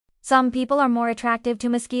Some people are more attractive to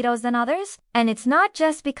mosquitoes than others, and it's not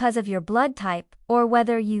just because of your blood type or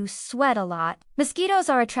whether you sweat a lot. Mosquitoes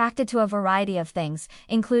are attracted to a variety of things,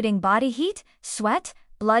 including body heat, sweat,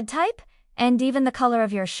 blood type, and even the color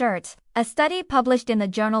of your shirt. A study published in the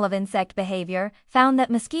Journal of Insect Behavior found that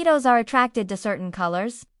mosquitoes are attracted to certain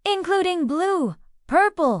colors, including blue,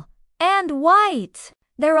 purple, and white.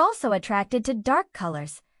 They're also attracted to dark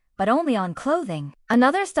colors, but only on clothing.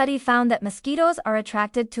 Another study found that mosquitoes are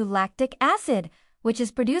attracted to lactic acid, which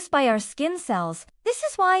is produced by our skin cells. This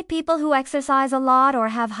is why people who exercise a lot or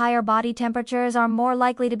have higher body temperatures are more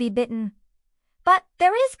likely to be bitten. But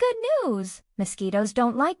there is good news. Mosquitoes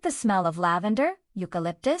don't like the smell of lavender,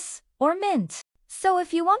 eucalyptus, or mint. So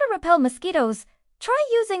if you want to repel mosquitoes, try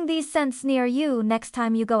using these scents near you next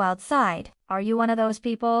time you go outside. Are you one of those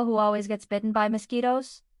people who always gets bitten by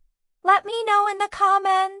mosquitoes? Let me know in the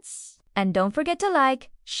comments. And don't forget to like,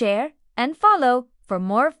 share, and follow for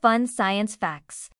more fun science facts.